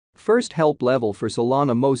First help level for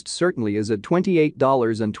Solana most certainly is at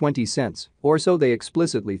 $28.20, or so they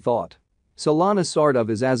explicitly thought. Solana sort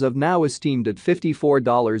of is as of now esteemed at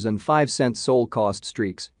 $54.05 SOL cost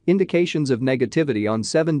streaks, indications of negativity on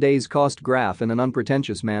 7 days cost graph in an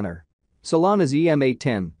unpretentious manner. Solana's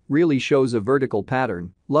EMA10 really shows a vertical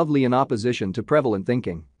pattern, lovely in opposition to prevalent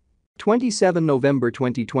thinking. 27 November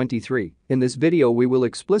 2023, in this video we will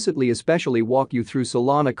explicitly especially walk you through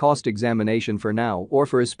Solana cost examination for now or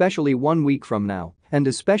for especially 1 week from now, and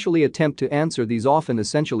especially attempt to answer these often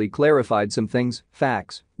essentially clarified some things,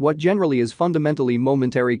 facts, what generally is fundamentally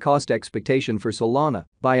momentary cost expectation for Solana,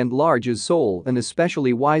 by and large is SOL and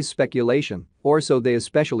especially wise speculation, or so they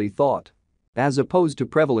especially thought. As opposed to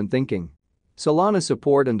prevalent thinking. Solana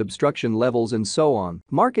support and obstruction levels and so on.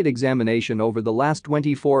 Market examination over the last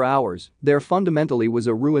 24 hours, there fundamentally was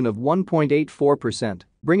a ruin of 1.84%,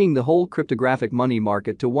 bringing the whole cryptographic money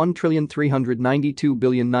market to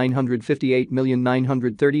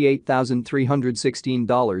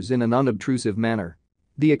 $1,392,958,938,316 in an unobtrusive manner.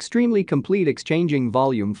 The extremely complete exchanging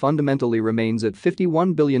volume fundamentally remains at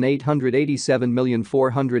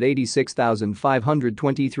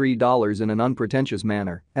 $51,887,486,523 in an unpretentious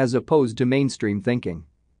manner, as opposed to mainstream thinking.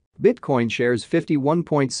 Bitcoin shares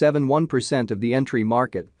 51.71% of the entry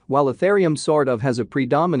market, while Ethereum sort of has a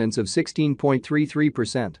predominance of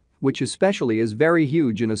 16.33%, which especially is very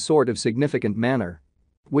huge in a sort of significant manner.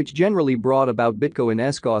 Which generally brought about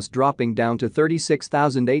Bitcoin's cost dropping down to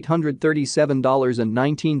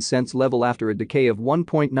 $36,837.19 level after a decay of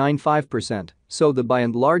 1.95%, so the by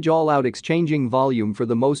and large all-out exchanging volume for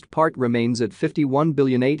the most part remains at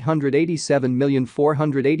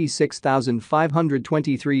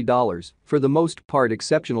 $51,887,486,523, for the most part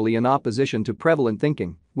exceptionally in opposition to prevalent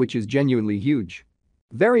thinking, which is genuinely huge.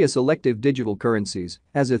 Various elective digital currencies,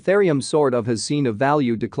 as Ethereum sort of has seen a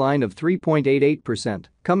value decline of 3.88%,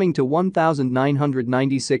 coming to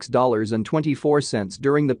 $1,996.24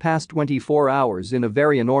 during the past 24 hours in a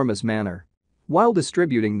very enormous manner. While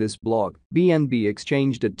distributing this blog, BNB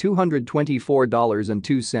exchanged at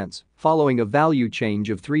 $224.02, following a value change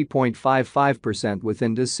of 3.55%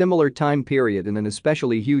 within a similar time period in an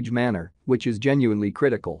especially huge manner, which is genuinely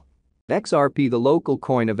critical. XRP, the local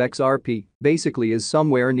coin of XRP, basically is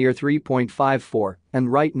somewhere near 3.54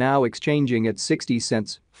 and right now exchanging at 60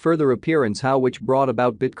 cents, further appearance how which brought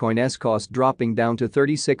about Bitcoin's cost dropping down to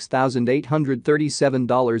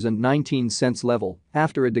 $36,837.19 level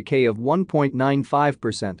after a decay of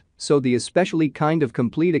 1.95%, so the especially kind of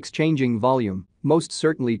complete exchanging volume most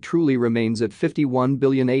certainly truly remains at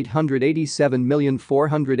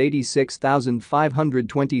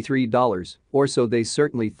 $51,887,486,523, or so they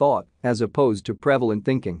certainly thought, as opposed to prevalent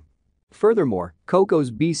thinking. Furthermore, Coco's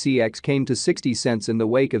BCX came to 60 cents in the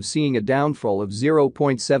wake of seeing a downfall of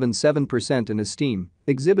 0.77% in esteem,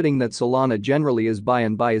 exhibiting that Solana generally is by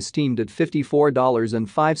and by esteemed at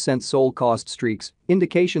 $54.05 SOL cost streaks,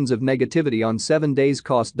 indications of negativity on 7 days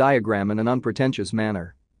cost diagram in an unpretentious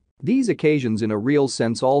manner. These occasions in a real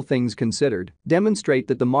sense, all things considered, demonstrate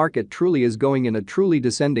that the market truly is going in a truly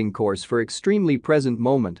descending course for extremely present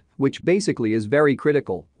moment, which basically is very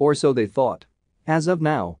critical, or so they thought. As of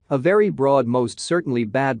now, a very broad most certainly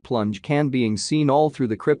bad plunge can being seen all through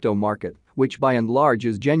the crypto market, which by and large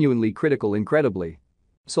is genuinely critical incredibly.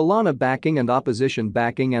 Solana backing and opposition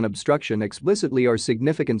backing and obstruction explicitly are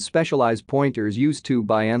significant specialized pointers used to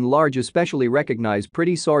by and large especially recognize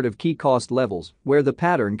pretty sort of key cost levels where the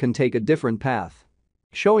pattern can take a different path.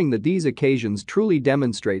 Showing that these occasions truly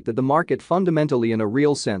demonstrate that the market fundamentally in a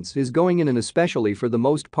real sense is going in an especially for the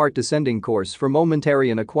most part descending course for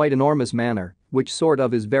momentary in a quite enormous manner, which sort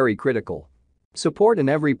of is very critical. Support in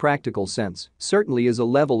every practical sense certainly is a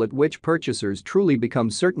level at which purchasers truly become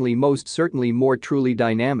certainly most certainly more truly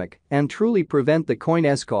dynamic and truly prevent the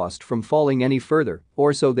coin's cost from falling any further,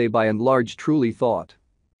 or so they by and large truly thought.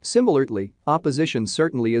 Similarly, opposition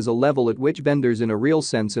certainly is a level at which vendors in a real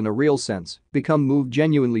sense become moved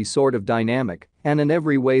genuinely sort of dynamic and in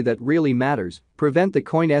every way that really matters, prevent the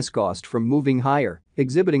coin's cost from moving higher,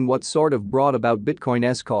 exhibiting what sort of brought about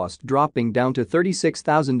Bitcoin's cost dropping down to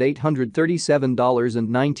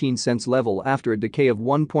 $36,837.19 level after a decay of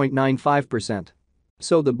 1.95%.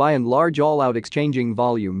 So the by and large all-out exchanging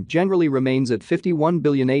volume generally remains at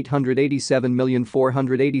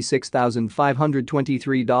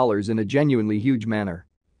 $51,887,486,523 in a genuinely huge manner.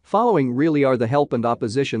 Following really are the help and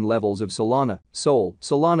opposition levels of Solana, SOL,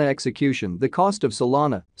 Solana execution. The cost of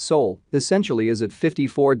Solana, SOL, essentially is at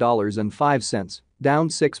 $54.05, down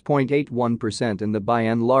 6.81% in the by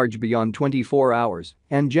and large beyond 24 hours,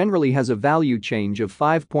 and generally has a value change of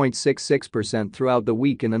 5.66% throughout the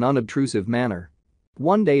week in an unobtrusive manner.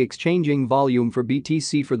 One-day exchanging volume for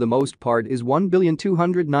BTC for the most part is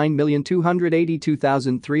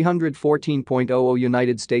 1,209,282,314.00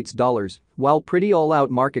 United States dollars, while pretty all-out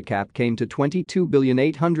market cap came to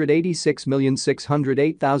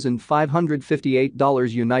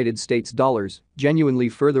 $22,886,608,558 United States dollars, genuinely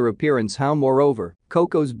further appearance how moreover,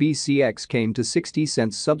 Coco's BCX came to 60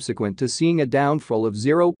 cents subsequent to seeing a downfall of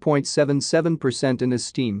 0.77% in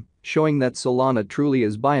esteem, showing that Solana truly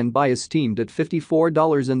is buy and esteemed at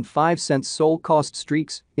 $54.05 SOL cost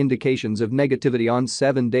streaks, indications of negativity on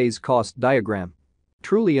 7 days cost diagram.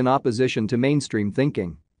 Truly in opposition to mainstream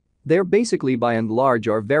thinking. They're basically by and large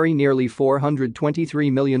are very nearly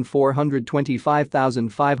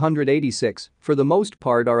 423,425,586, for the most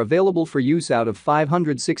part are available for use out of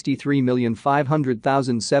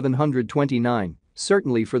 563,500,729.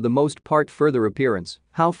 Certainly for the most part further appearance,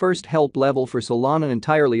 how first help level for Solana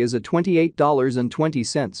entirely is at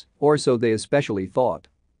 $28.20, or so they especially thought.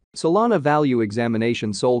 Solana Value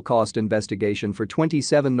Examination SOL Cost Investigation for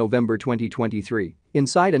 27 November 2023,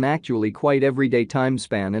 inside an actually quite everyday time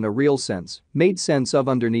span in a real sense, made sense of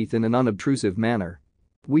underneath in an unobtrusive manner.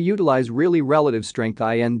 We utilize really relative strength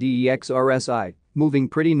INDEX RSI, moving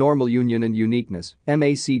pretty normal union and uniqueness,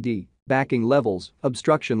 MACD. Backing levels,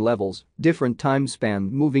 obstruction levels, different time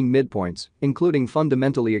span moving midpoints, including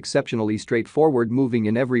fundamentally exceptionally straightforward moving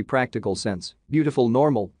in every practical sense, beautiful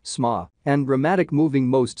normal, SMA, and dramatic moving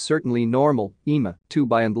most certainly normal, EMA, to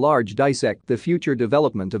by and large dissect the future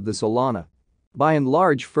development of the Solana. By and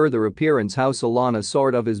large further appearance how Solana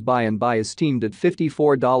sort of is buy and esteemed at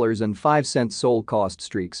 $54.05 SOL cost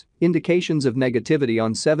streaks, indications of negativity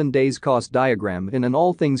on 7 days cost diagram in an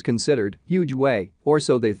all things considered huge way, or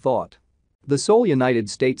so they thought. The SOL United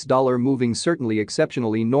States dollar moving certainly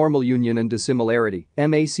exceptionally normal union and dissimilarity,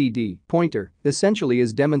 MACD, pointer, essentially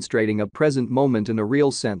is demonstrating a present moment in a real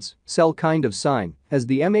sense, sell kind of sign, as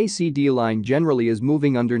the MACD line generally is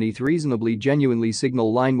moving underneath reasonably genuinely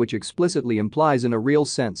signal line which explicitly implies in a real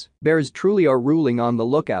sense, bears truly are ruling on the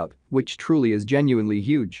lookout, which truly is genuinely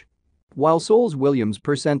huge. While Sol's Williams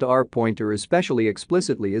 %R pointer especially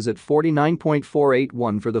explicitly is at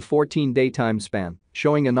 49.481 for the 14-day time span,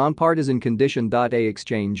 showing a nonpartisan condition. A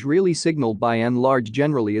exchange really signaled by and large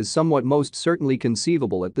generally is somewhat most certainly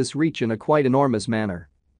conceivable at this reach in a quite enormous manner.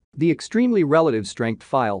 The extremely relative strength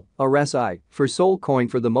file, RSI, for Sol coin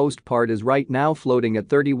for the most part is right now floating at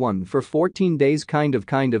 31 for 14 days kind of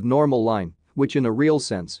normal line, which in a real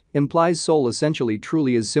sense implies Sol essentially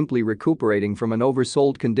truly is simply recuperating from an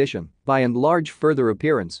oversold condition, by and large further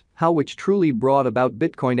appearance, how which truly brought about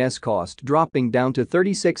Bitcoin's cost dropping down to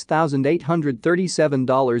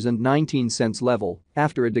 $36,837.19 level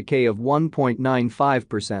after a decay of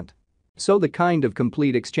 1.95%. So the kind of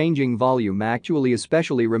complete exchanging volume actually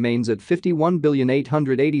especially remains at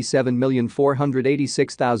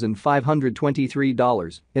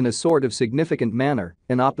 $51,887,486,523 in a sort of significant manner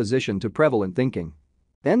in opposition to prevalent thinking.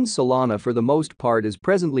 Then Solana for the most part is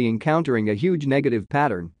presently encountering a huge negative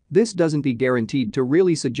pattern. This doesn't be guaranteed to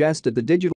really suggest that the digital